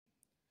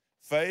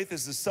Faith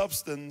is the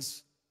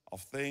substance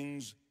of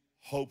things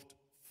hoped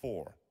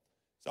for.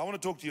 So I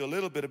want to talk to you a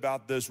little bit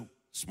about this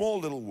small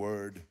little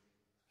word,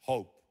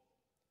 hope.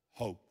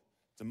 Hope.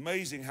 It's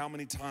amazing how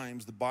many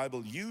times the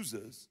Bible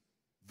uses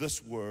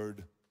this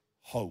word,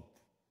 hope.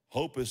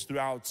 Hope is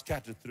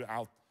scattered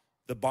throughout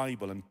the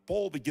Bible. And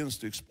Paul begins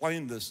to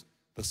explain this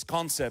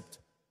concept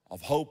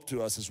of hope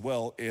to us as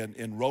well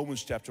in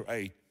Romans chapter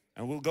 8.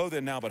 And we'll go there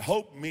now. But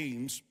hope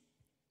means,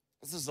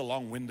 this is a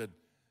long-winded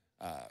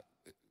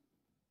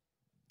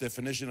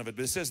definition of it,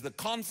 but it says the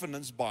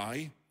confidence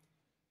by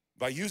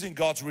using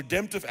God's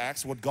redemptive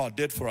acts, what God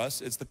did for us.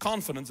 It's the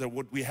confidence that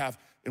what we have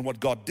in what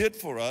God did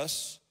for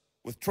us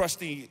with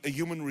trusting a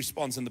human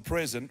response in the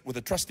present, with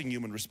a trusting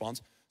human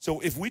response. So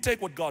if we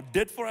take what God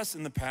did for us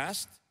in the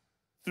past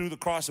through the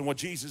cross and what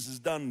Jesus has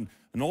done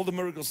and all the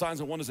miracle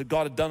signs and wonders that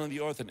God had done on the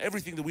earth and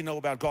everything that we know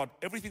about God,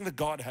 everything that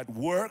God had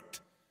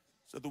worked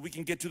so that we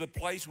can get to the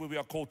place where we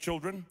are called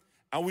children,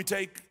 and we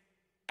take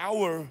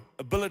our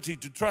ability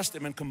to trust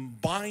Him and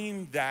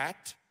combine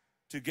that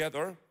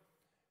together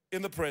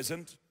in the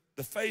present,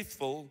 the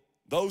faithful,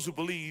 those who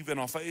believe and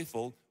are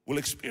faithful, will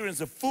experience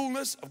the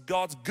fullness of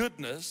God's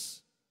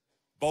goodness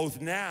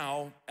both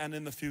now and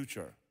in the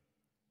future.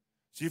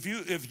 See,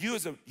 if you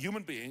as a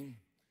human being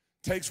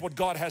takes what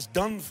God has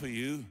done for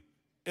you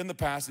in the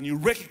past and you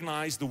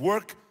recognize the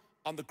work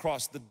on the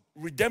cross, the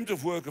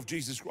redemptive work of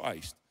Jesus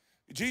Christ.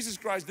 Jesus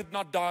Christ did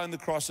not die on the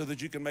cross so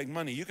that you can make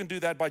money. You can do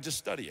that by just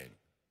studying.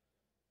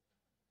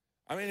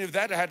 I mean,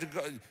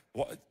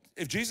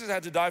 if Jesus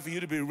had to die for you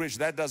to be rich,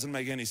 that doesn't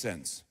make any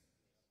sense.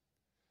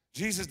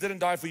 Jesus didn't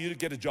die for you to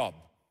get a job.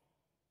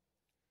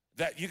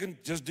 That you can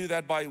just do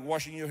that by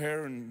washing your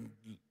hair and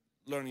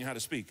learning how to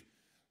speak.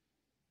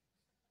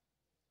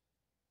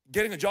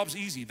 Getting a job's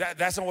easy.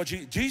 That's not what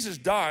Jesus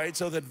died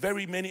so that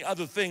very many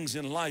other things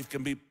in life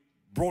can be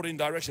brought in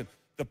direction.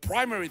 The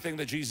primary thing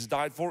that Jesus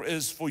died for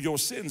is for your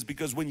sins,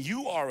 because when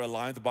you are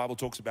alive, the Bible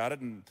talks about it,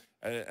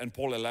 and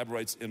Paul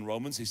elaborates in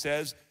Romans. He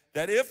says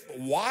that if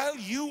while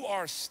you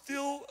are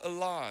still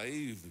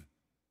alive,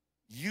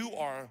 you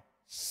are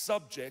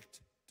subject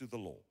to the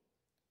law.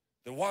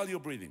 That while you're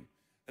breathing.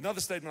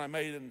 Another statement I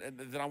made and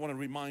that I want to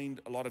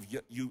remind a lot of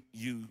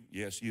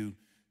you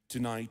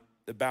tonight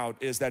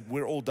about is that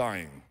we're all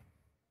dying.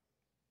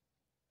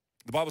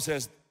 The Bible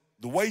says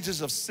the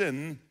wages of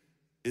sin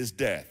is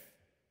death.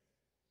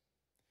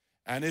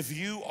 And if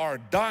you are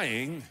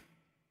dying,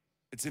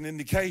 it's an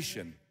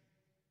indication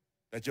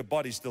that your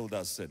body still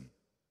does sin.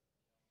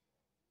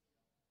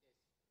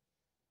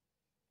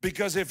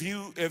 Because if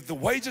the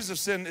wages of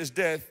sin is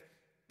death,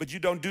 but you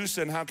don't do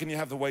sin, how can you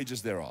have the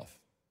wages thereof?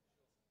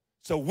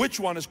 So which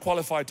one is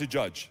qualified to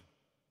judge?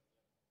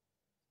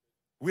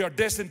 We are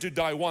destined to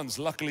die once,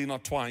 luckily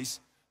not twice,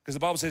 because the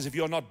Bible says if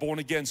you're not born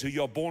again, so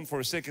you're born for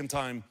a second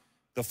time,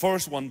 the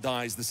first one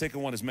dies, the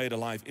second one is made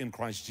alive in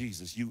Christ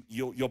Jesus.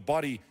 Your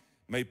body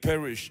may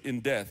perish in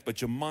death,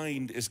 but your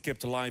mind is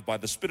kept alive by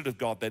the Spirit of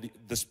God,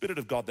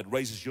 that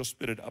raises your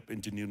spirit up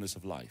into newness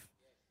of life.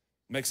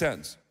 Make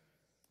sense?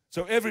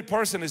 So every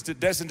person is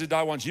destined to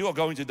die once. You are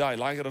going to die,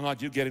 like it or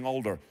not, you're getting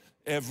older.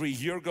 Every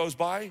year goes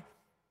by,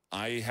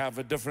 I have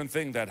a different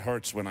thing that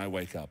hurts when I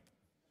wake up.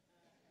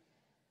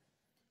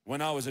 When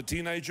I was a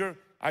teenager,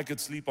 I could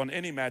sleep on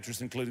any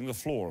mattress, including the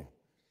floor.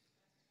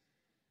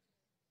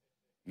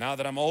 Now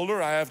that I'm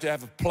older, I have to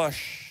have a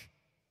plush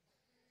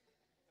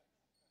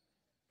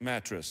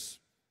mattress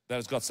that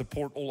has got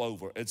support all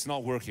over. It's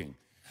not working.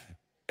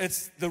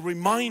 It's the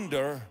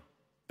reminder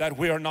that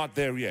we are not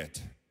there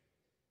yet.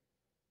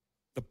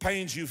 The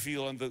pains you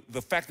feel and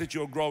the fact that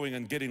you're growing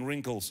and getting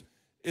wrinkles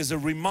is a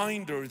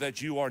reminder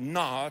that you are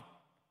not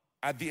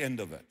at the end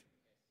of it.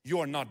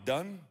 You are not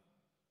done.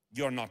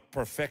 You are not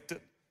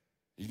perfected.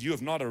 You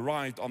have not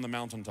arrived on the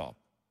mountaintop.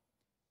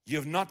 You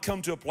have not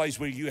come to a place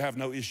where you have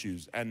no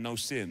issues and no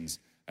sins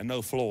and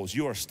no flaws.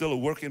 You are still a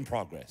work in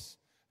progress.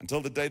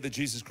 Until the day that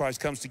Jesus Christ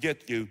comes to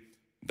get you,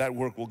 that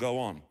work will go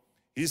on.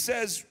 He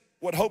says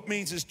what hope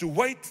means is to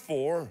wait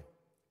for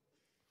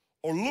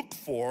or look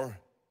for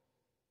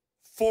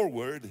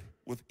forward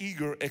with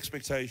eager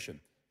expectation.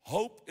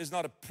 Hope is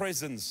not a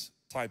presence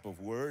type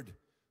of word.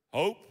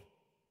 Hope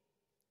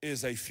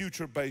is a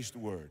future-based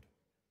word.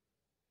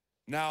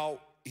 Now,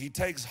 he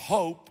takes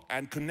hope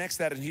and connects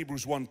that in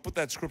Hebrews 1. Put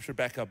that scripture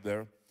back up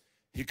there.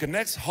 He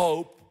connects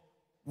hope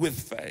with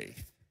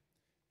faith.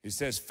 He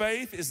says,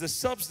 faith is the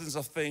substance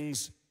of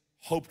things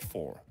hoped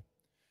for.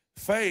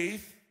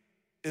 Faith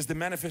is the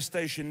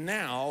manifestation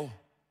now,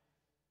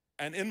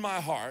 and in my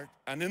heart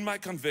and in my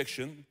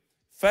conviction,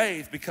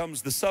 faith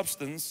becomes the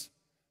substance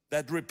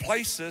that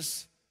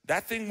replaces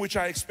that thing which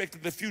I expect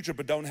in the future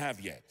but don't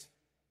have yet.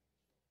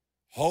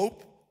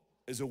 Hope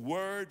is a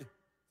word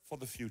for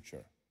the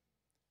future.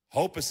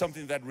 Hope is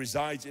something that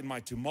resides in my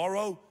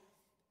tomorrow,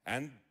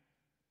 and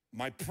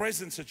my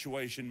present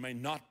situation may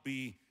not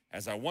be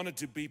as I want it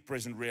to be.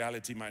 Present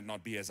reality might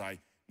not be as I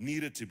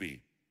need it to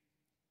be.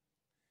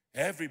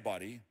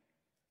 Everybody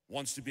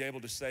wants to be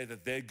able to say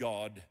that their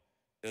God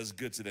is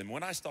good to them.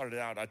 When I started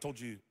out, I told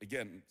you,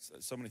 again,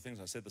 so many things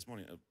I said this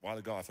morning. A while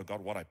ago, I forgot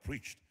what I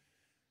preached.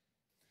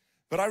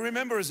 But I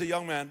remember as a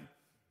young man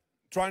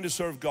trying to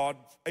serve God,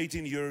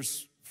 18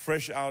 years,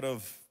 fresh out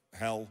of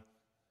hell.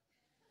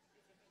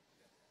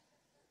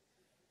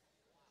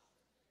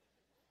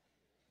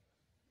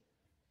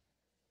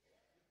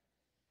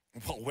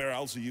 Well, where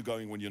else are you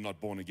going when you're not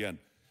born again?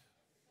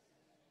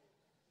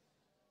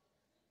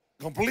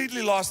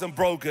 Completely lost and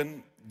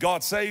broken.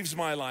 God saves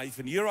my life,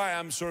 and here I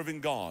am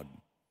serving God.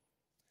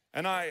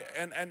 And I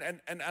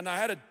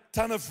had a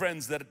ton of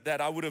friends that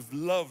I would have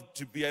loved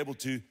to be able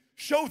to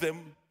show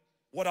them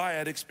what I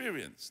had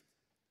experienced,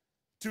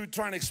 to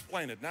try and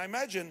explain it. Now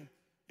imagine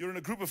you're in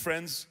a group of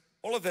friends,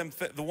 all of them,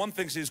 the one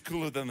thinks he's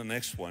cooler than the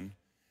next one,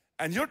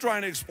 and you're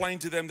trying to explain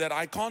to them that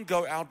I can't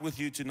go out with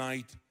you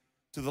tonight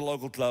to the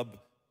local club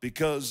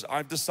because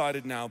I've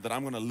decided now that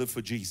I'm going to live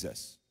for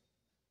Jesus.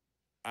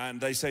 And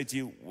they say to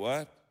you,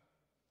 what?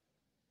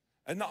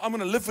 And no, I'm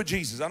going to live for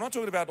Jesus. I'm not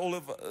talking about all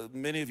of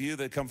many of you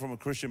that come from a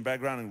Christian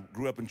background and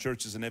grew up in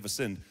churches and never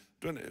sinned.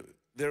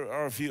 There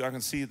are a few, I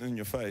can see it in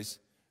your face,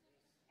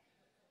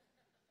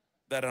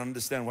 that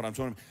understand what I'm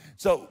talking about.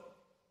 So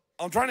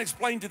I'm trying to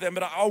explain to them,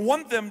 but I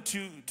want them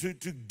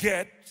to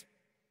get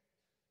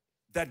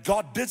that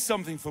God did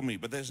something for me,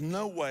 but there's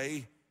no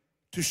way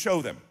to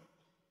show them.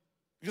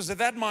 Because at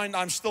that mind,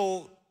 I'm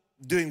still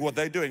doing what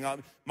they're doing. I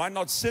might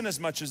not sin as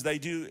much as they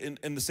do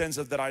in the sense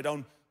of that I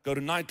don't go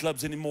to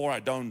nightclubs anymore, I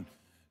don't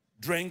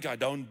drink, I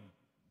don't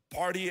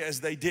party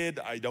as they did,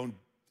 I don't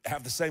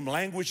have the same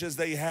language as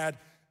they had.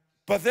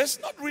 But there's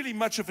not really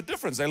much of a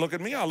difference. They look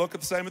at me, I look at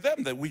the same at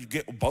them. That we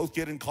both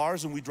get in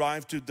cars and we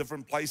drive to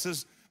different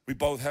places. We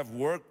both have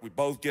work, we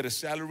both get a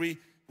salary,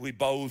 we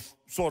both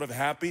sort of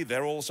happy.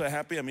 They're also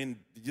happy. I mean,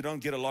 you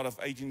don't get a lot of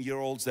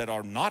 18-year-olds that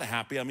are not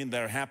happy. I mean,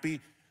 they're happy.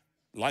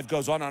 Life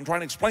goes on. I'm trying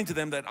to explain to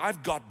them that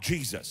I've got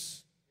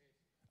Jesus,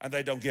 and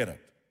they don't get it.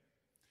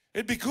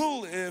 It'd be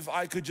cool if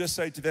I could just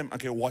say to them,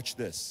 okay, watch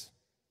this.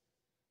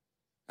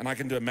 And I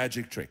can do a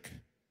magic trick.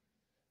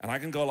 And I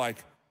can go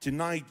like,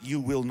 tonight you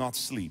will not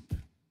sleep.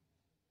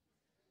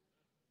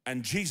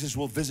 And Jesus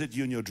will visit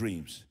you in your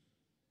dreams.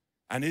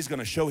 And he's going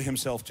to show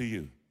himself to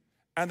you.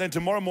 And then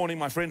tomorrow morning,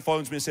 my friend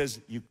phones me and says,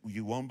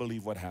 you won't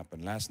believe what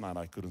happened. Last night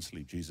I couldn't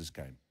sleep. Jesus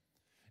came.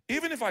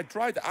 Even if I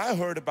tried, I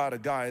heard about a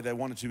guy that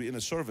wanted to be in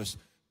a service,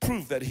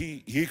 prove that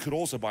he could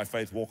also by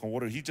faith walk on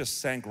water. He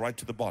just sank right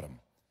to the bottom.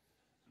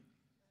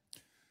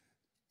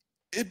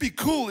 It'd be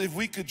cool if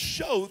we could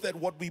show that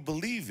what we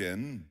believe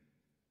in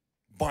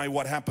by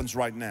what happens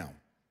right now.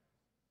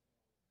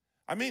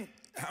 I mean,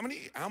 how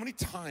many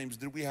times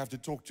did we have to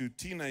talk to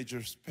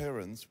teenagers'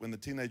 parents when the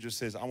teenager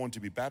says, I want to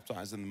be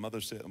baptized, and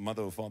the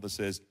mother or father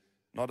says,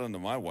 not under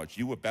my watch,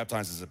 you were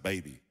baptized as a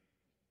baby.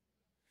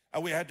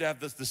 And we had to have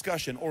this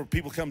discussion, or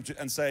people come to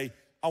and say,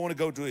 I want to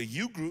go to a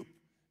U group,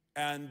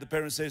 and the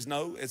parent says,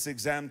 no, it's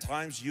exam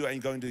times, you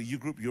ain't going to a U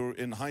group, you're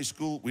in high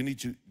school, we need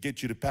to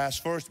get you to pass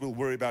first, we'll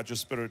worry about your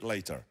spirit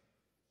later.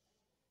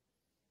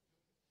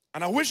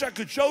 And I wish I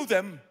could show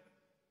them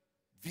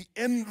the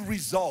end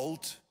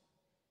result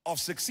of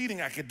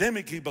succeeding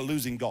academically but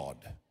losing God.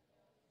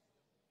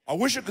 I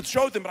wish I could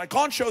show them, but I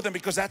can't show them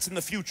because that's in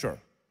the future.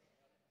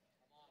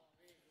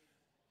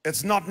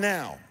 It's not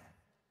now.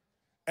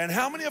 And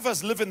how many of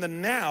us live in the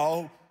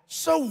now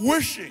so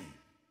wishing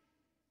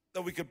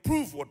that we could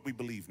prove what we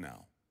believe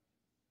now?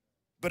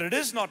 But it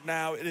is not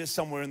now, it is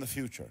somewhere in the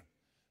future.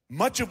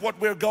 Much of what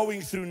we're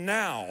going through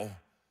now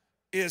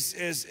is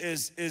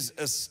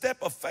a step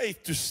of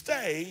faith to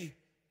stay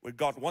where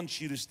God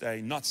wants you to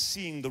stay, not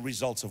seeing the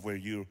results of where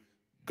you're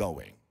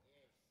going.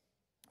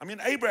 I mean,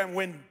 Abraham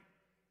went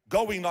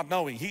going not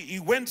knowing. He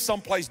went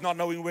someplace not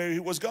knowing where he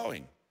was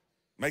going.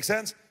 Make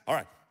sense? All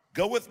right,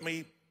 go with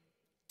me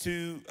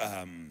to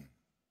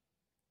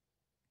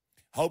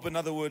hope.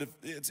 Another word,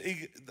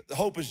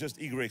 hope is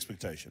just eager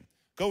expectation.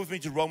 Go with me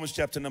to Romans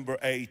chapter number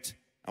 8,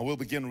 and we'll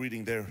begin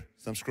reading there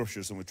some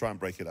scriptures, and we'll try and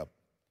break it up.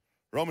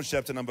 Romans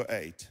chapter number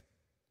 8.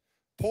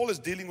 Paul is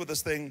dealing with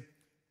this thing.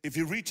 If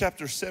you read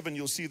chapter 7,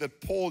 you'll see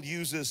that Paul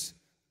uses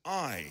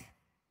I,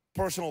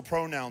 personal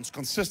pronouns,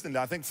 consistently.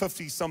 I think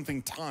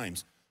 50-something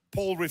times.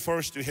 Paul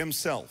refers to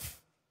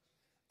himself.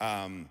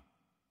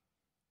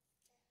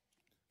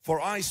 For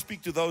I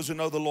speak to those who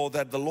know the law,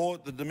 that the law,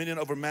 the dominion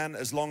over man,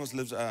 as long as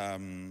lives.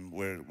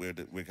 Where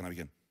can I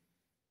begin?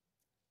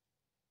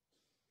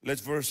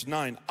 Let's verse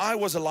 9. I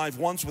was alive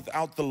once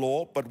without the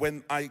law, but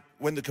when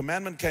the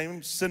commandment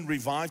came, sin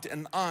revived,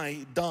 and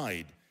I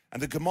died.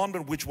 And the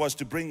commandment which was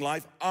to bring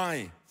life,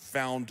 I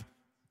found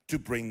to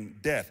bring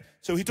death.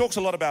 So he talks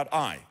a lot about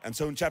I. And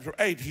so in chapter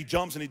 8, he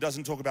jumps and he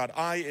doesn't talk about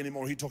I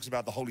anymore. He talks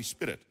about the Holy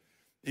Spirit.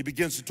 He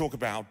begins to talk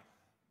about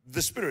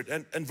the Spirit.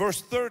 And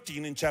verse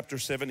 13 in chapter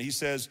 7, he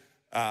says,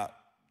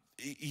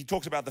 he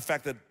talks about the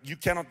fact that you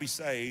cannot be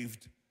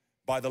saved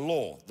by the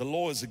law. The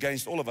law is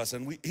against all of us.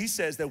 And he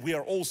says that we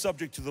are all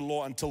subject to the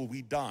law until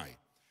we die.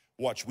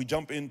 Watch, we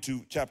jump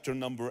into chapter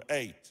number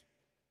 8.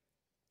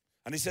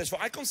 And he says, for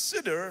I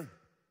consider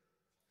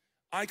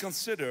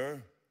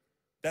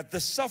that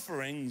the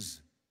sufferings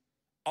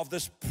of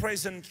this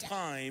present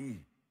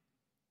time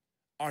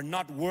are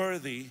not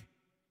worthy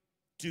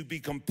to be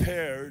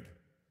compared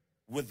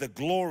with the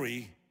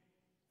glory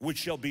which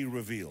shall be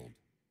revealed.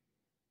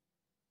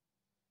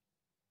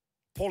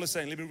 Paul is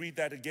saying, let me read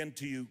that again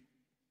to you,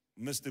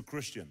 Mr.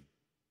 Christian.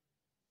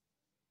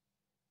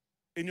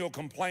 In your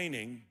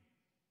complaining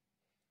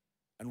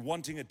and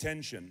wanting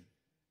attention,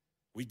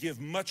 we give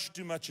much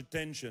too much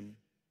attention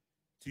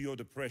to your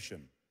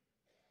depression.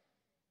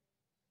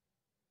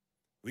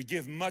 We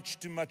give much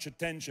too much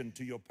attention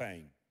to your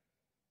pain.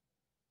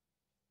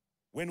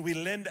 When we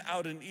lend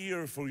out an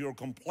ear for your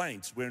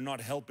complaints, we're not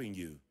helping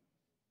you.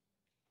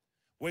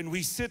 When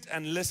we sit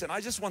and listen, I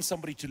just want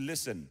somebody to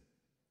listen.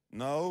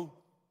 No,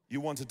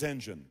 you want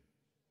attention.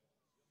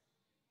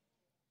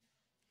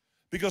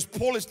 Because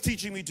Paul is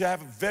teaching me to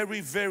have a very,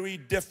 very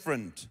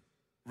different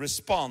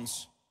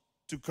response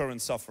to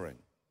current suffering.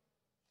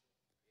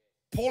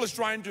 Paul is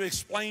trying to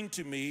explain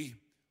to me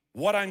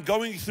what I'm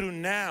going through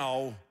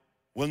now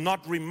will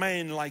not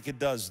remain like it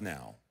does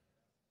now.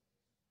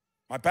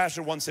 My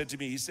pastor once said to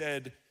me, he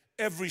said,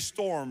 every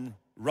storm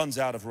runs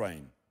out of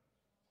rain.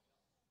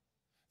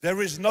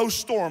 There is no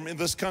storm in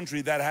this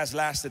country that has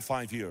lasted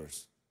 5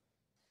 years.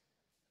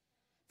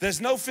 There's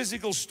no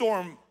physical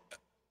storm,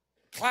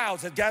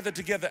 clouds that gathered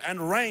together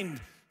and rained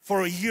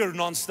for a year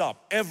nonstop.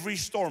 Every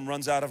storm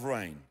runs out of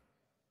rain.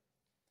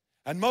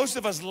 And most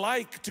of us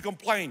like to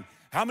complain.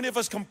 How many of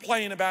us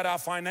complain about our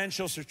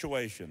financial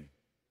situation?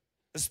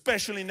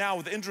 Especially now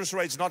with interest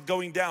rates not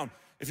going down.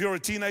 If you're a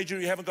teenager,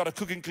 you haven't got a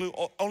cooking clue.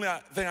 Only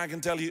thing I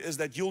can tell you is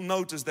that you'll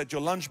notice that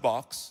your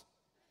lunchbox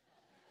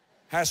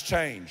has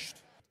changed.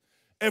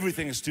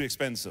 Everything is too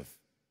expensive.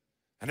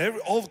 And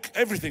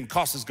everything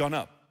cost has gone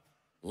up.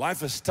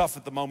 Life is tough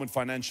at the moment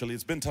financially.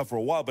 It's been tough for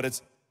a while, but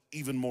it's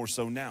even more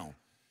so now.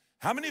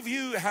 How many of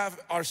you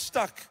are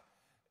stuck?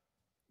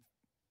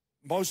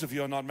 Most of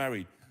you are not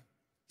married.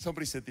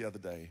 Somebody said the other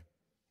day,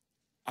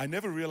 I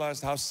never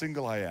realized how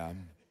single I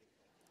am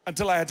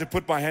until I had to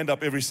put my hand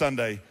up every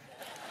Sunday.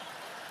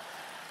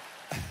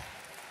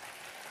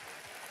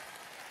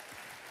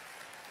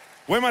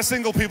 Where are my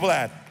single people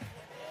at?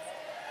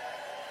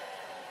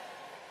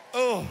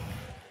 Oh.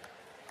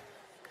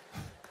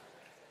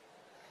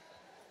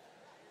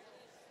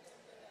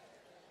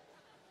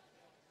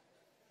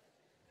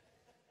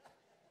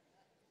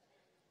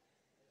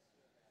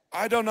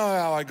 I don't know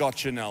how I got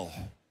Chanel.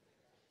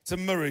 It's a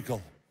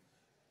miracle.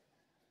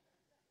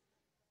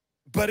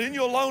 But in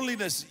your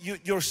loneliness,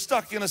 you're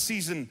stuck in a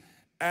season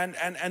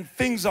and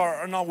things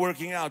are not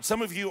working out.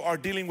 Some of you are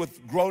dealing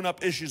with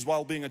grown-up issues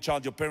while being a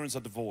child. Your parents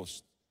are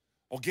divorced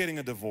or getting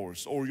a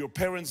divorce, or your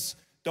parents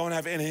don't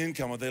have any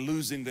income, or they're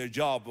losing their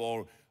job,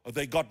 or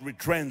they got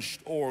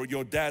retrenched, or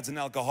your dad's an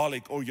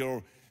alcoholic, or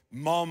your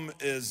mom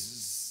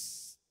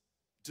is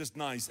just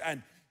nice.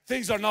 And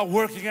things are not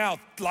working out.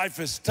 Life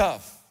is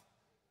tough.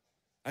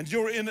 And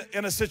you're in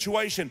a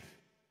situation.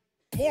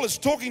 Paul is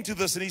talking to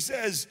this and he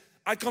says,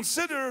 I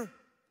consider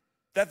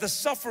that the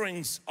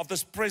sufferings of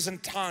this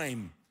present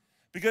time,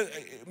 because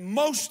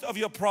most of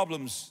your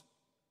problems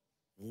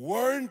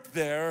weren't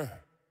there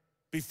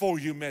before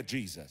you met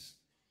Jesus.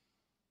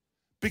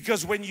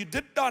 Because when you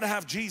did not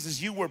have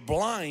Jesus, you were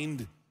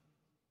blind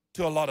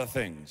to a lot of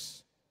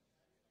things.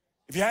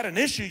 If you had an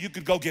issue, you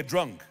could go get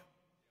drunk.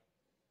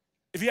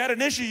 If you had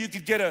an issue, you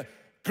could get a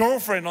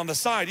girlfriend on the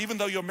side, even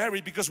though you're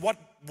married, because what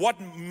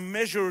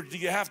measure do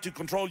you have to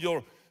control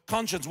your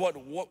conscience?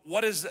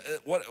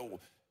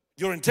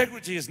 Your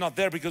integrity is not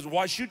there, because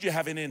why should you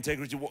have any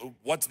integrity?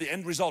 What's the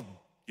end result?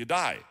 You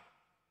die.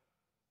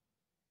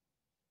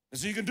 And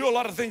so you can do a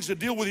lot of things to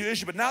deal with your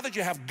issue, but now that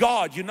you have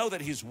God, you know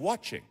that He's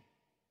watching.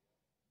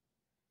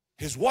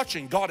 He's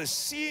watching. God is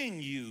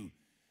seeing you.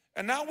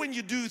 And now when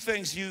you do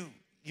things, you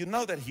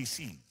know that He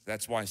sees.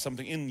 That's why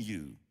something in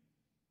you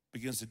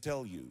begins to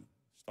tell you,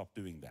 stop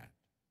doing that.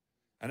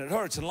 And it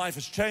hurts, and life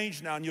has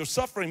changed now, and you're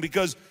suffering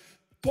because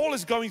Paul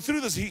is going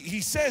through this. He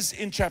says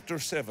in chapter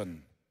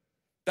 7,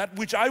 that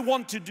which I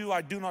want to do,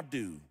 I do not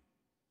do.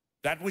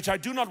 That which I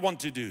do not want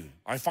to do,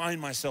 I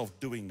find myself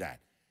doing that.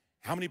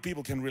 How many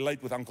people can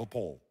relate with Uncle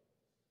Paul?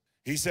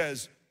 He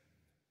says,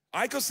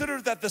 I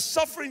consider that the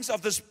sufferings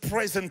of this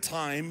present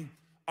time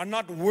are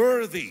not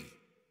worthy.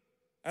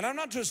 And I'm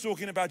not just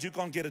talking about you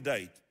can't get a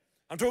date.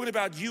 I'm talking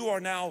about you are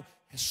now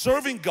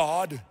serving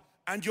God,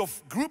 and your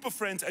group of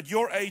friends at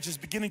your age is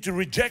beginning to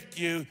reject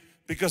you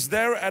because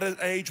they're at an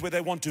age where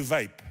they want to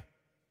vape.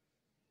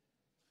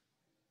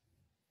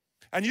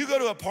 And you go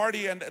to a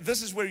party, and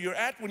this is where you're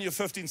at when you're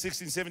 15,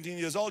 16, 17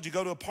 years old. You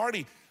go to a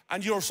party,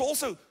 and you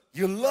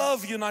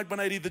love Unite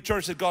 180, the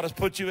church that God has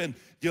put you in.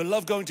 You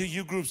love going to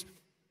youth groups.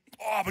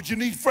 Oh, but you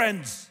need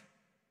friends.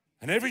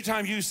 And every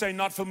time you say,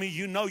 not for me,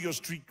 you know your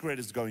street cred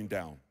is going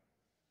down.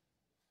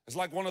 It's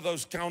like one of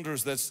those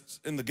counters that's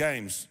in the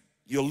games.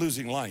 You're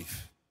losing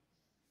life.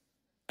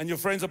 And your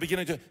friends are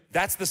beginning to,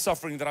 that's the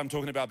suffering that I'm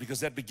talking about, because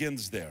that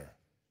begins there.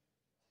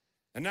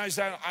 And now you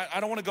say, I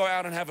don't want to go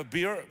out and have a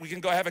beer. We can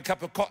go have a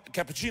cup of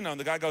cappuccino. And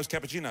the guy goes,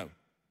 cappuccino.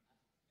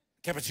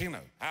 Cappuccino.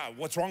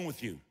 What's wrong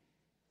with you?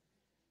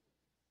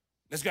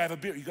 Let's go have a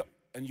beer. You go,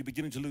 and you're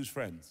beginning to lose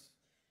friends.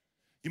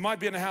 You might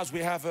be in a house,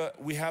 we have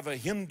a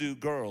Hindu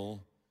girl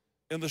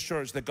in the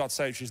church that got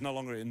saved. She's no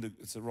longer Hindu.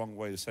 It's the wrong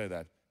way to say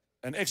that.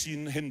 an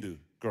ex-Hindu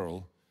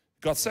girl,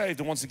 got saved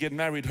and wants to get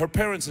married. Her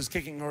parents is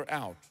kicking her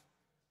out.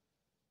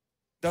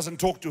 Doesn't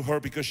talk to her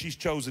because she's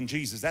chosen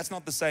Jesus. That's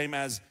not the same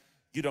as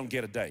you don't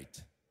get a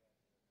date.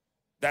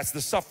 That's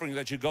the suffering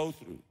that you go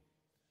through.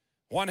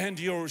 One hand,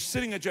 you're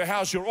sitting at your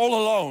house, you're all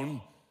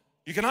alone.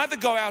 You can either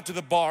go out to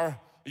the bar,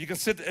 or you can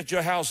sit at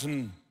your house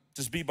and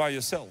just be by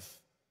yourself.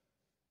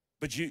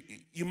 But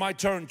you might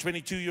turn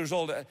 22 years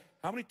old.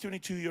 How many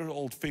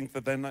 22-year-olds think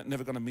that they're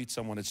never going to meet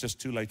someone? It's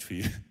just too late for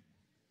you.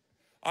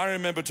 I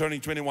remember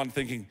turning 21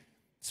 thinking,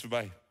 it's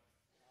voorbij.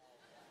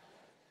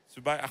 It's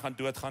voorbij, ek gaan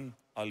doodgaan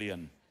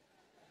alleen.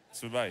 It's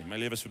voorbij, my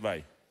lewe is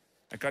voorbij.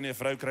 Ek kan nie 'n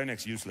vrou kry nie,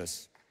 ek's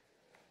useless.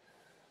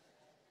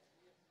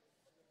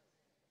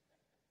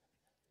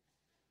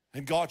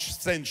 And God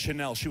sent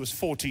Chanel. She was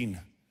 14.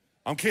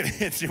 I'm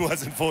kidding. She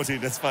wasn't 14.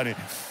 That's funny.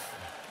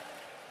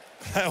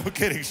 I'm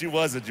kidding. She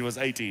wasn't. She was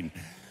 18.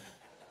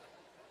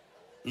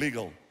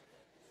 Legal.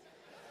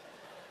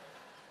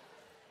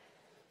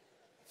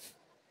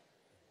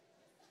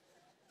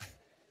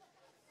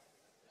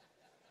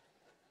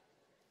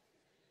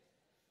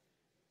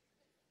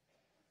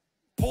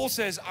 Paul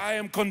says, I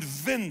am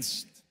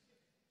convinced.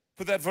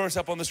 Put that verse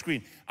up on the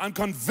screen. I'm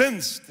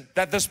convinced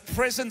that this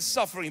present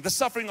suffering, the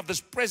suffering of this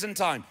present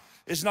time,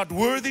 is not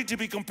worthy to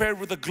be compared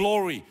with the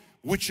glory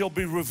which shall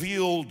be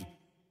revealed,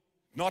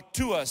 not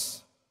to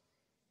us,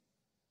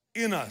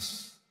 in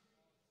us.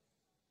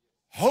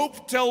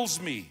 Hope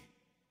tells me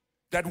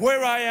that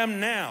where I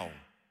am now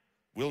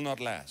will not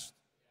last.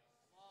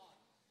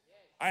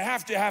 I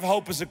have to have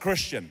hope as a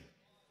Christian.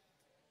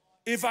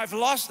 If I've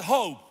lost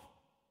hope,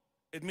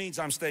 it means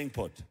I'm staying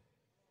put.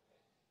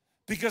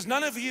 Because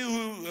none of you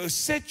who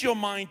set your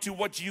mind to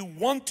what you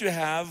want to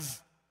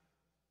have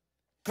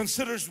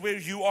considers where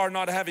you are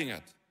not having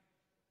it.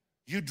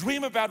 You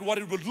dream about what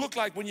it would look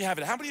like when you have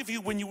it. How many of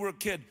you, when you were a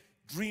kid,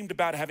 dreamed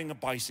about having a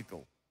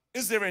bicycle?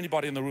 Is there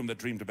anybody in the room that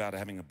dreamed about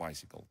having a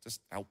bicycle?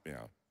 Just help me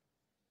out.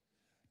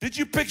 Did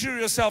you picture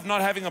yourself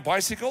not having a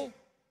bicycle?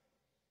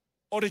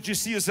 Or did you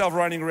see yourself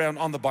riding around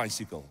on the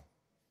bicycle?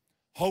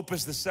 Hope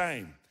is the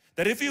same.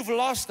 That if you've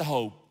lost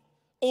hope,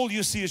 all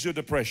you see is your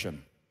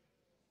depression.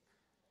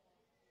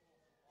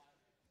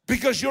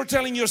 Because you're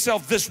telling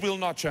yourself this will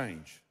not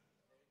change.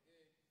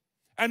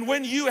 And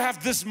when you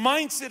have this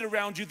mindset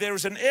around you, there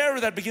is an air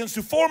that begins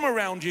to form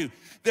around you.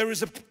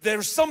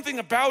 There's something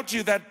about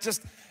you that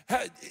just,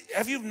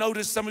 have you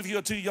noticed, some of you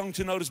are too young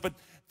to notice, but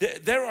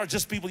there are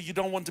just people you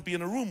don't want to be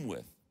in a room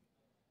with.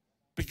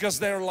 Because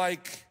they're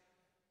like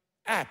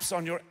apps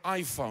on your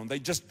iPhone. They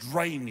just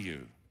drain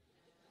you.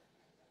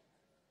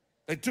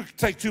 They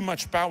take too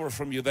much power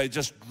from you. They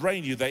just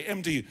drain you. They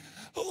empty you.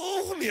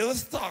 Oh, you're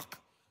stuck.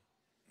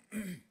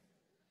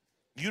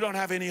 You don't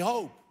have any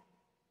hope.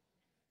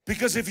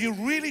 Because if you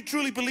really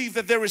truly believe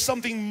that there is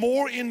something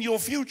more in your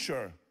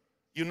future,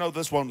 you know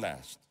this won't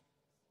last.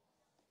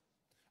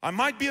 I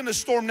might be in a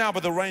storm now,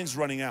 but the rain's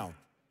running out.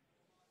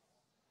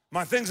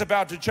 My thing's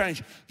about to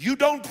change. You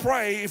don't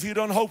pray if you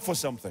don't hope for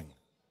something.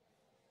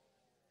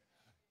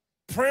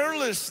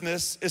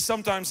 Prayerlessness is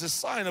sometimes a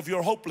sign of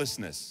your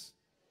hopelessness.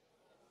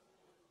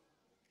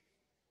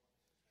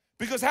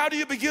 Because how do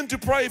you begin to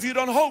pray if you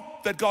don't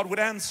hope that God would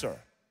answer?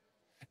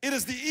 It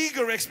is the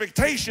eager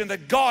expectation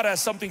that God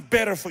has something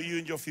better for you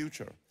in your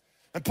future.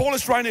 And Paul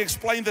is trying to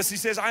explain this. He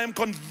says, I am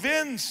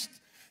convinced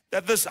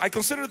that I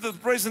consider the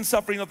present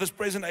suffering of this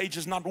present age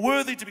is not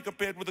worthy to be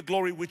compared with the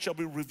glory which shall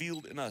be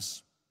revealed in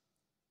us.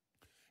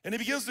 And he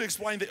begins to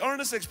explain the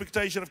earnest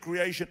expectation of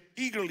creation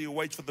eagerly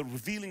awaits for the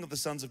revealing of the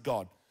sons of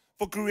God.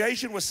 For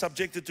creation was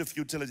subjected to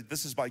futility.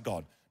 This is by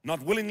God.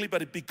 Not willingly,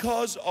 but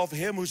because of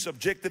him who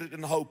subjected it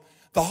in hope.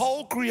 The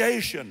whole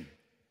creation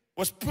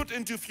was put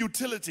into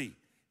futility.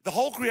 The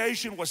whole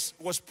creation was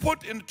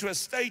put into a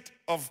state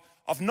of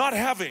not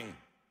having.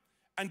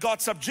 And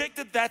God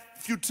subjected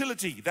that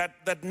futility,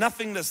 that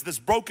nothingness, this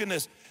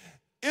brokenness,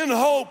 in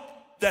hope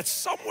that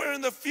somewhere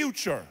in the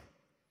future,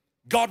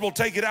 God will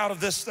take it out of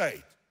this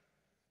state.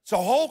 So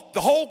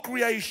the whole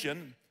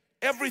creation,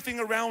 everything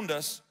around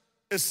us,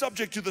 is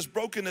subject to this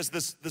brokenness,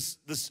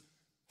 this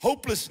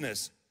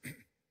hopelessness.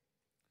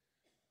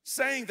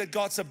 Saying that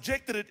God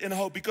subjected it in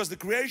hope because the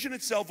creation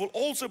itself will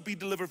also be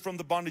delivered from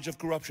the bondage of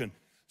corruption.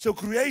 So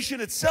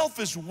creation itself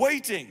is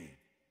waiting,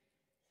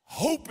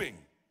 hoping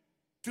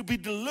to be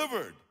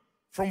delivered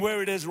from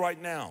where it is right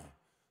now.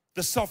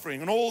 The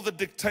suffering and all the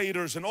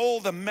dictators and all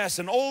the mess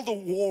and all the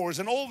wars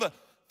and all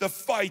the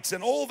fights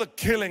and all the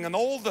killing and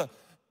all the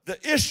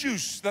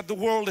issues that the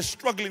world is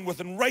struggling with,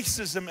 and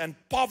racism and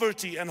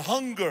poverty and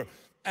hunger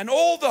and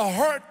all the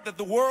hurt that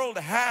the world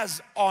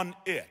has on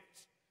it.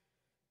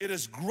 It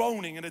is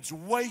groaning and it's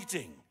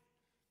waiting,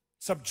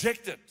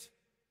 subjected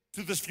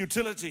to this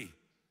futility,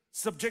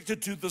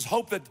 subjected to this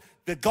hope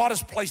that God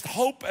has placed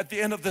hope at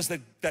the end of this,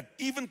 that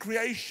even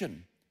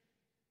creation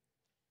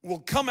will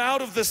come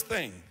out of this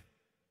thing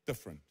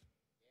different.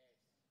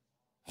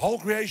 Whole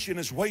creation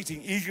is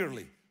waiting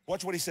eagerly.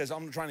 Watch what he says. I'm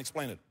going to try and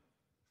explain it.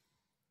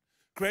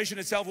 Creation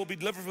itself will be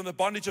delivered from the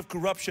bondage of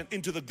corruption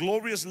into the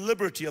glorious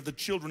liberty of the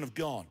children of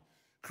God.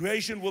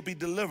 Creation will be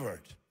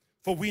delivered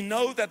For we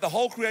know that the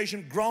whole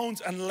creation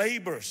groans and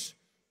labors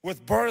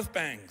with birth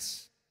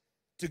pangs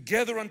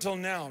together until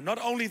now. Not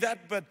only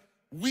that, but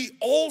we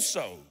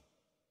also,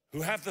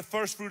 who have the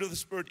first fruit of the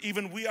Spirit,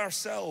 even we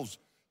ourselves,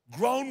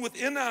 groan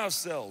within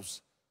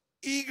ourselves,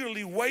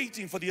 eagerly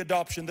waiting for the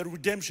adoption, the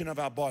redemption of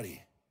our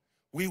body.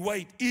 We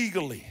wait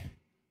eagerly,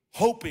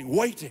 hoping,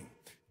 waiting.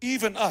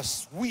 Even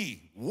us,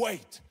 we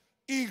wait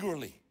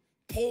eagerly.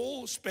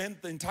 Paul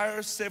spent the entire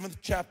 7th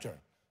chapter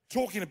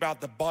talking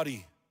about the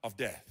body of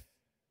death.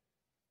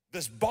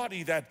 This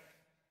body that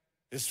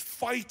is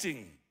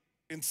fighting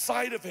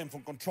inside of him for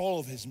control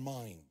of his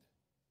mind.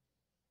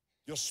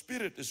 Your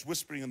spirit is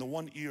whispering in the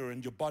one ear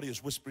and your body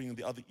is whispering in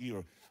the other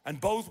ear. And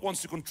both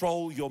wants to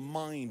control your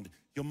mind.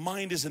 Your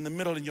mind is in the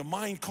middle and your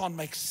mind can't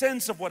make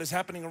sense of what is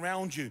happening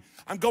around you.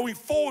 I'm going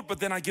forward, but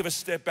then I give a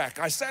step back.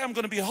 I say I'm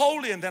going to be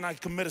holy and then I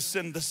commit a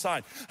sin this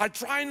side. I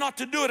try not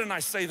to do it and I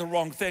say the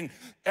wrong thing.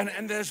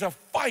 And there's a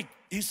fight.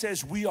 He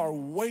says we are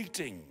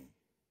waiting.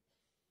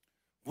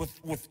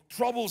 With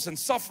troubles and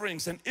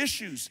sufferings and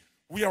issues,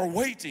 we are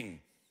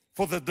waiting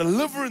for the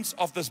deliverance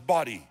of this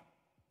body.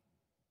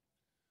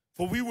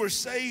 For we were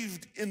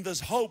saved in this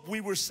hope. We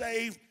were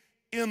saved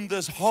in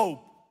this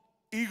hope.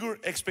 Eager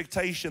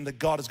expectation that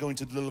God is going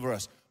to deliver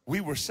us. We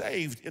were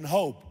saved in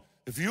hope.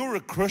 If you're a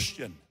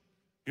Christian,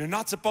 you're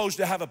not supposed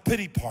to have a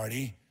pity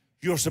party.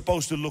 You're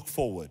supposed to look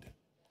forward.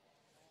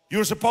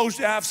 You're supposed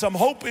to have some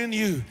hope in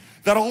you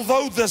that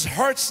although this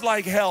hurts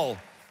like hell,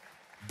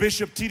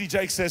 Bishop T.D.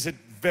 Jakes says it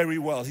very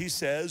well. He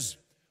says,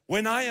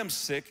 when I am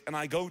sick and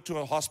I go to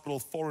a hospital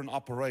for an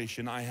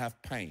operation, I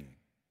have pain.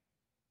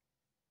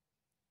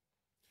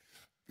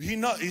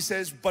 He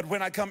says, but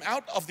when I come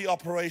out of the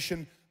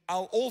operation,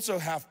 I'll also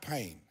have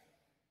pain.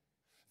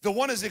 The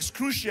one is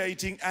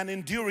excruciating and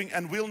enduring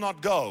and will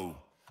not go.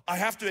 I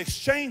have to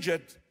exchange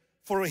it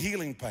for a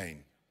healing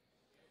pain.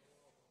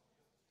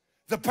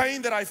 The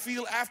pain that I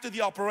feel after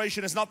the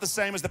operation is not the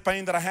same as the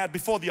pain that I had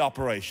before the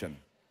operation.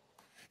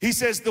 He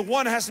says the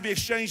one has to be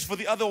exchanged for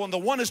the other one. The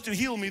one is to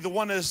heal me, the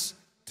one is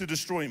to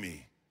destroy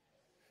me.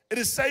 It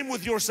is same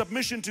with your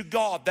submission to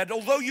God, that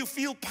although you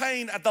feel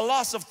pain at the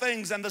loss of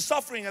things and the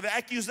suffering and the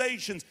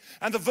accusations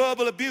and the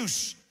verbal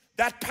abuse,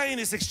 that pain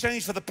is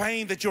exchanged for the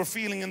pain that you're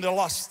feeling in the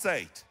lost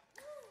state.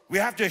 We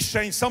have to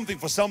exchange something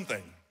for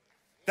something.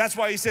 That's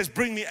why he says,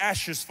 bring me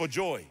ashes for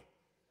joy.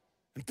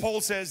 And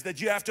Paul says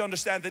that you have to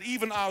understand that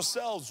even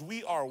ourselves,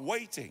 we are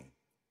waiting.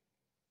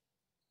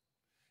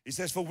 He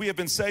says, for we have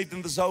been saved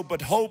in this hope,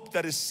 but hope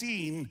that is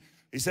seen.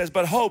 He says,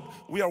 but hope,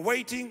 we are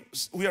waiting,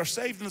 we are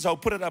saved in this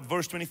hope. Put it up,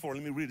 verse 24,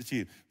 let me read it to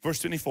you. Verse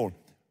 24,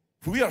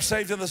 we are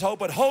saved in this hope,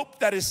 but hope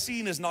that is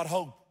seen is not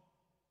hope.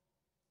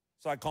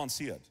 So I can't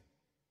see it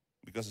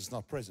because it's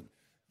not present.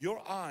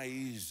 Your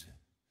eyes,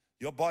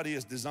 your body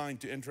is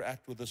designed to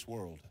interact with this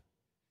world.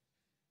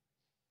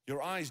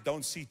 Your eyes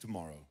don't see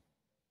tomorrow.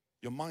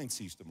 Your mind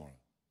sees tomorrow.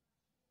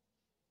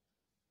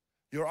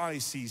 Your eye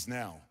sees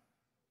now.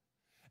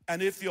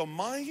 And if your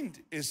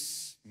mind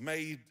is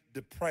made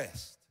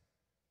depressed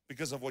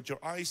because of what your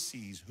eye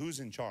sees, who's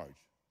in charge?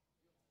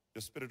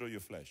 Your spirit or your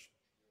flesh?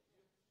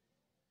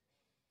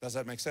 Does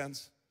that make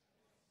sense?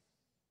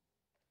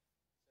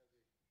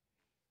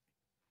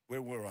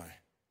 Where were I?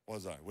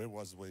 Was I? Where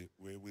was we?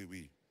 Where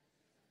we?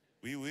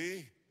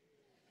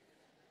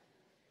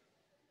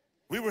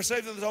 We were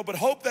saved in this hope, but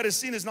hope that is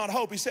seen is not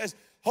hope. He says,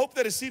 hope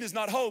that is seen is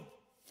not hope.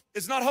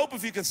 It's not hope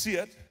if you can see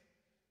it.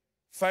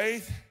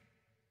 Faith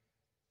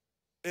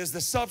is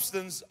the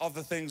substance of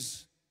the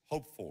things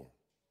hoped for.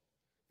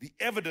 The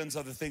evidence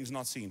of the things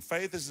not seen.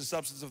 Faith is the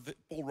substance of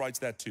Paul writes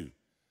that too,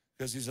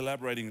 because he's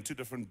elaborating in 2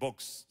 different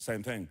books,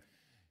 same thing.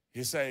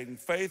 He's saying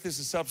faith is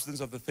the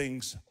substance of the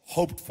things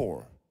hoped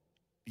for.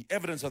 The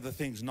evidence of the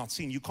things not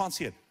seen. You can't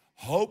see it.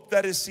 Hope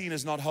that is seen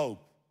is not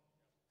hope.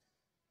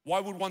 Why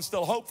would one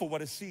still hope for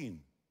what is seen?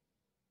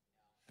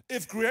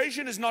 If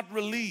creation is not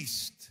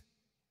released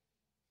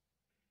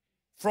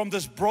from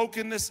this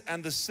brokenness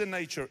and the sin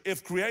nature,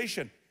 if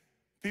creation,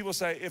 people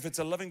say, if it's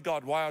a living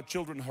God, why are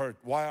children hurt?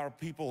 Why are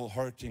people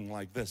hurting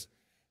like this?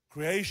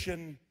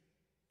 Creation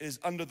is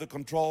under the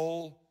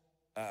control.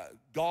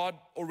 God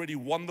already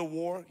won the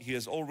war. He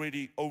has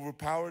already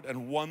overpowered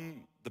and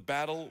won the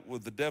battle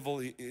with the devil.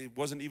 It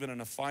wasn't even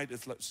in a fight.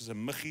 It's like a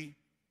muggie.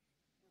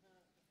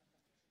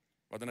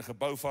 Wat in 'n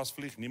gebou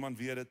vasvlieg, niemand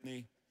weet dit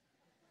nie.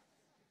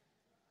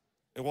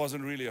 It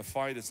wasn't really a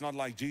fight. It's not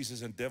like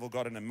Jesus and devil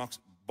got in a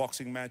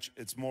boxing match.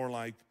 It's more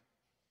like,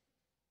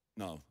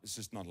 no, it's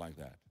just not like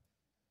that.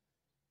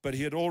 But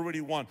he had already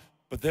won.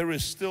 But there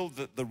is still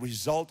the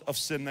result of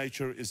sin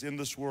nature is in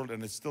this world,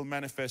 and it's still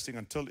manifesting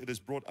until it is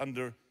brought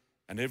under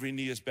and every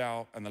knee is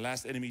bowed and the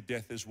last enemy,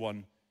 death, is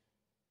won.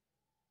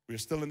 We're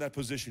still in that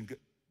position.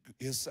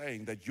 He's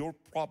saying that your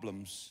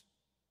problems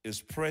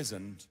is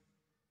present,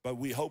 but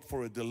we hope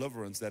for a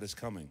deliverance that is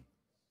coming.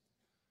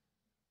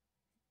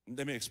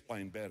 Let me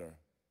explain better.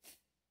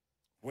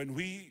 When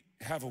we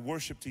have a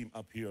worship team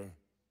up here,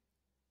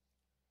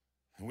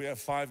 and we have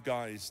 5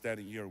 guys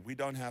standing here, we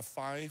don't have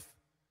 5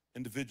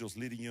 individuals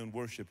leading you in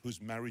worship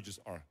whose marriages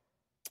are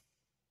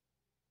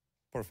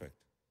perfect.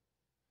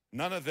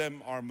 None of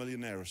them are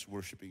millionaires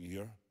worshiping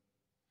here.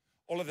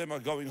 All of them are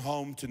going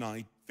home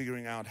tonight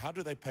figuring out how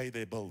do they pay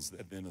their bills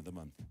at the end of the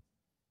month.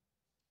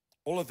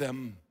 All of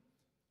them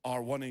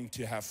are wanting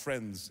to have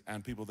friends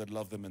and people that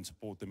love them and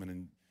support them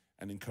and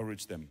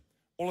encourage them.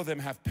 All of them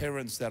have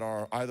parents that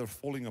are either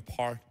falling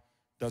apart,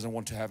 doesn't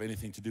want to have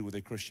anything to do with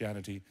their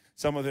Christianity.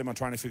 Some of them are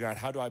trying to figure out,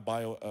 how do I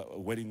buy a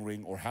wedding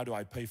ring, or how do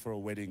I pay for a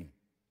wedding?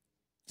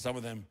 Some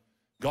of them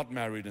got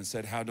married and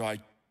said, how do I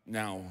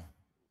now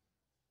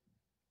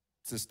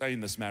sustain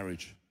this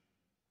marriage?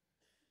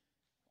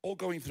 All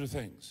going through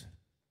things.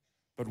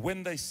 But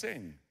when they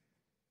sing,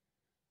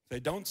 they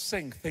don't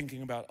sing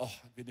thinking about, oh,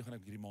 ek weet nie gaan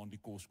ek hierdie maand die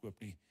kos koop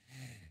nie.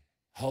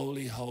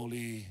 Holy,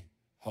 holy,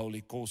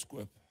 holy kos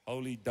koop.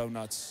 Holy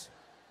donuts.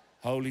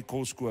 Holy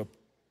kos koop.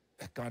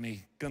 Ek kan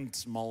nie,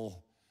 kindsmal.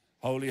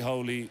 Holy,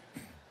 holy.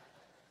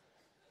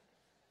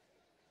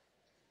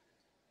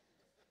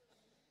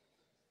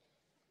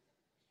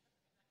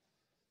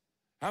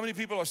 How many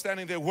people are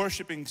standing there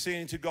worshiping,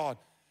 singing to God?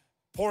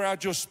 Pour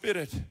out your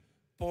spirit.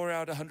 Pour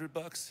out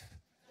 $100.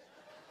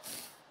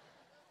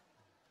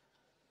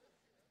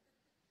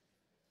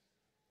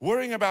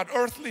 Worrying about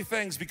earthly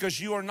things because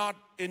you are not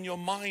in your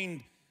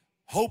mind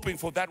hoping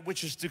for that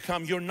which is to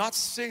come. You're not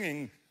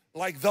singing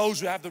like those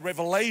who have the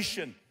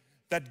revelation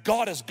that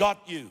God has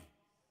got you.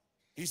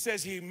 He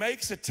says He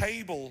makes a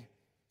table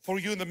for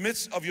you in the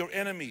midst of your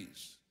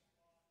enemies.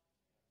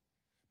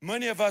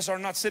 Many of us are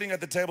not sitting at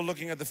the table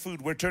looking at the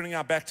food. We're turning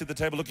our back to the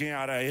table looking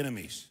at our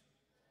enemies.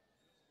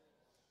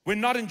 We're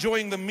not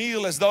enjoying the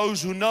meal as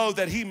those who know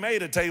that He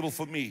made a table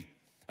for me.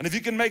 And if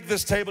He can make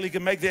this table, He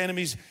can make the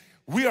enemies.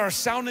 We are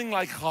sounding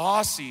like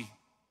Gehazi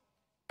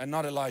and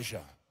not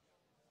Elijah.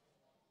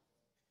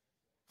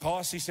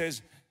 Gehazi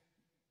says,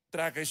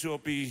 trek hy so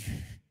op die,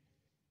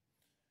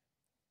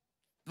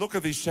 look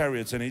at these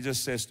chariots, and he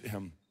just says to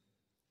him,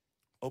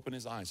 open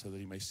his eyes so that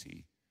he may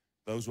see.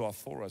 Those who are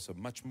for us are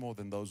much more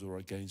than those who are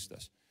against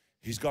us.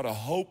 He's got a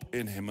hope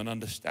in him, an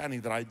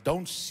understanding that I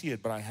don't see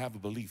it, but I have a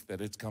belief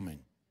that it's coming.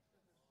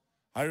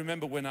 I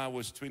remember when I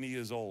was 20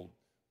 years old,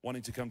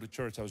 wanting to come to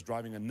church, I was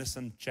driving a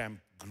Nissan Champ,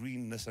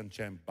 green Nissan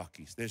Champ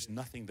bakkies. There's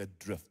nothing that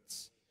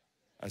drifts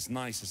as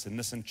nice as a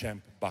Nissan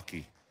Champ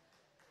bakkie.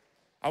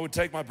 I would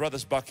take my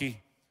brother's bakkie.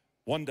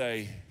 One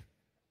day,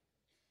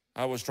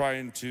 I was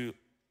trying to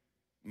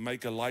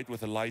make a light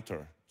with a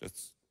lighter,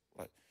 just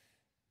like,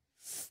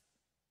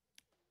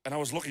 and I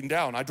was looking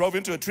down. I drove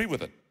into a tree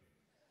with it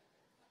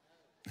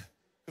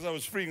because I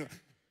was freeing.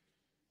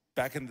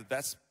 Back in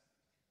that's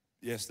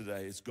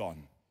yesterday. It's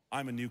gone.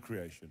 I'm a new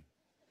creation.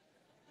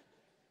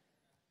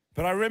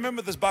 But I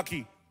remember this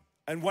bakkie,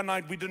 and one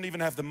night we didn't even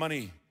have the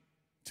money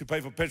to pay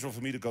for petrol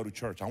for me to go to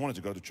church. I wanted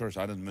to go to church.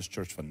 I didn't miss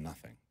church for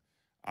nothing.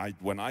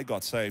 When I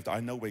got saved, I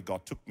know where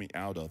God took me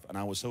out of, and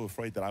I was so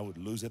afraid that I would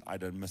lose it, I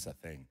didn't miss a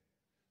thing.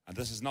 And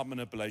this is not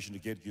manipulation to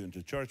get you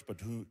into church, but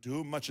to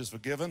whom much is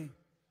forgiven,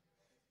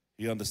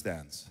 He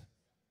understands.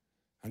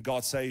 And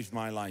God saved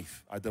my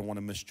life. I didn't want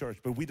to miss church,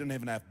 but we didn't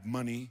even have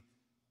money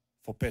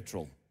for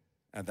petrol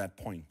at that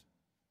point.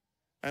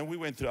 And we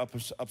went through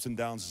ups and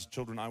downs as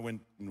children. I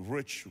went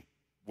rich,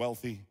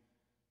 wealthy,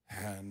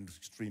 and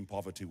extreme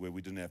poverty where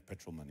we didn't have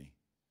petrol money.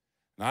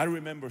 And I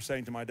remember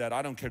saying to my dad,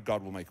 I don't care,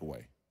 God will make a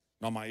way.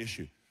 Not my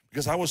issue.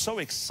 Because I was so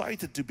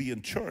excited to be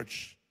in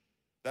church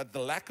that the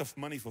lack of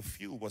money for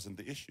fuel wasn't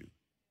the issue.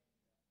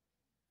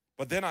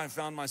 But then I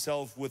found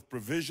myself with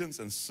provisions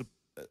and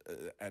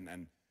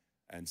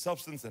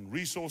substance and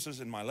resources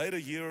in my later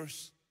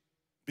years,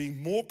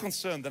 being more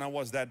concerned than I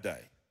was that day.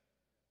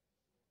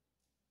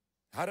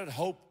 How did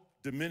hope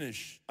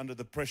diminish under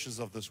the pressures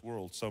of this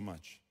world so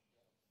much?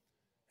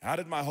 How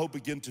did my hope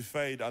begin to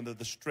fade under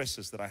the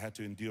stresses that I had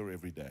to endure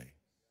every day?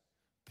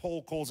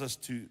 Paul calls us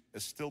to a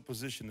still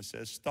position and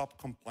says, stop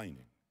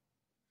complaining.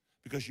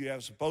 Because you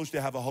are supposed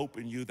to have a hope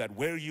in you that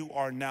where you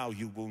are now,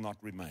 you will not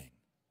remain.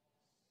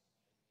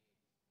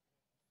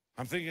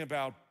 I'm thinking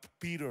about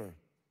Peter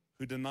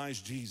who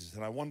denies Jesus,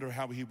 and I wonder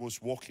how he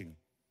was walking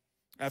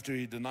after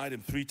he denied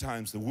Him 3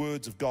 times. The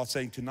words of God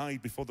saying,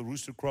 tonight before the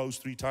rooster crows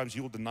 3 times,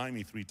 you will deny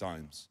me 3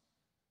 times.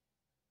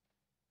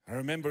 I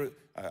remember,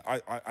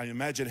 I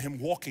imagine him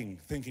walking,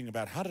 thinking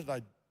about how did I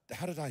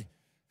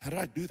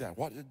do that?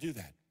 Why did I do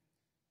that?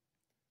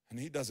 And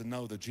he doesn't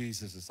know that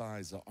Jesus'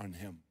 eyes are on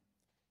him,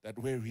 that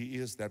where he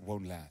is, that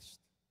won't last.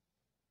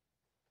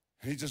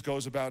 And he just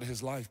goes about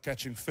his life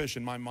catching fish.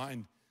 In my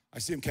mind, I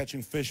see him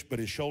catching fish, but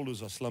his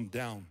shoulders are slumped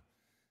down.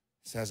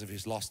 It's as if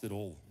he's lost it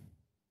all.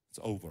 It's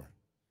over.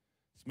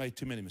 He's made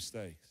too many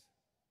mistakes.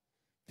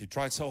 He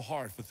tried so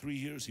hard for 3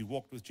 years. He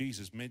walked with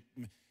Jesus.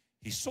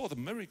 He saw the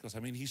miracles. I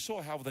mean, he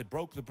saw how they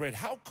broke the bread.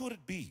 How could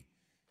it be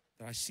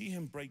that I see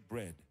him break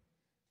bread,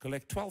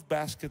 collect 12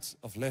 baskets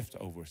of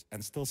leftovers,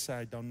 and still say,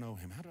 I don't know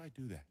him? How do I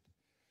do that?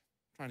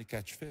 Trying to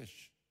catch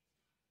fish.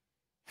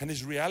 And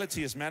his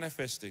reality is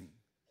manifesting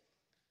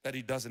that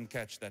he doesn't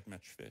catch that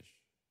much fish.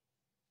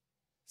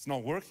 It's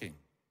not working.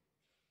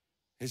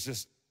 It's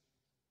just,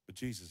 but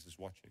Jesus is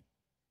watching.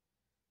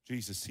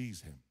 Jesus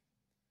sees him.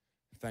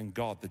 Thank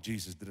God that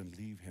Jesus didn't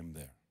leave him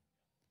there.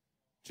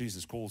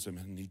 Jesus calls him,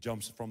 and he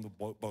jumps from the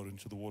boat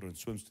into the water and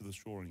swims to the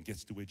shore and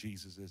gets to where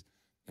Jesus is.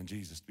 And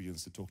Jesus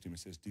begins to talk to him and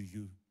says, do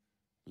you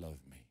love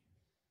me?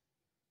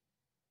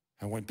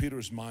 And when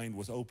Peter's mind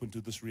was open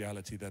to this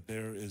reality that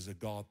there is a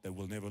God that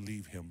will never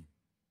leave him,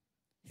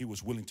 he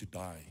was willing to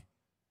die,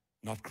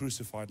 not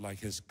crucified like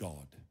his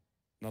God,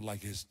 not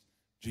like his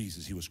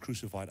Jesus. He was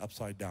crucified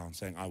upside down,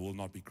 saying, I will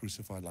not be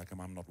crucified like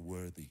him. I'm not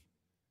worthy.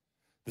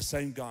 The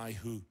same guy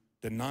who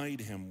denied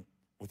him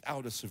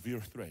without a severe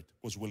threat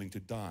was willing to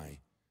die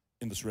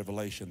in this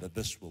revelation that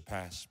this will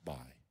pass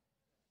by.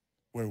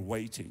 We're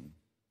waiting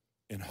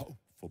in hope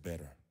for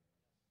better.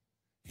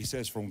 He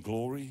says, from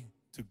glory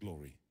to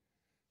glory.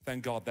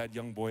 Thank God that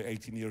young boy,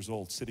 18 years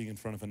old, sitting in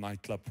front of a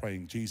nightclub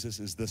praying, Jesus,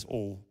 is this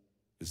all?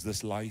 Is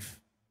this life?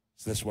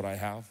 Is this what I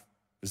have?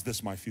 Is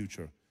this my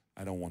future?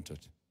 I don't want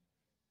it.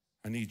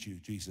 I need you,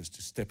 Jesus,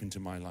 to step into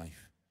my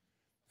life.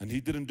 And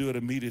he didn't do it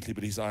immediately,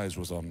 but his eyes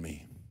was on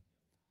me.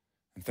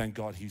 And thank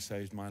God he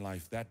saved my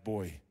life. That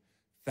boy,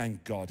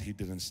 thank God he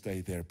didn't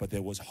stay there, but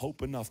there was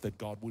hope enough that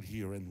God would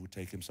hear and would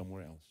take him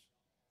somewhere else.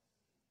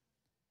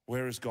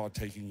 Where is God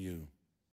taking you?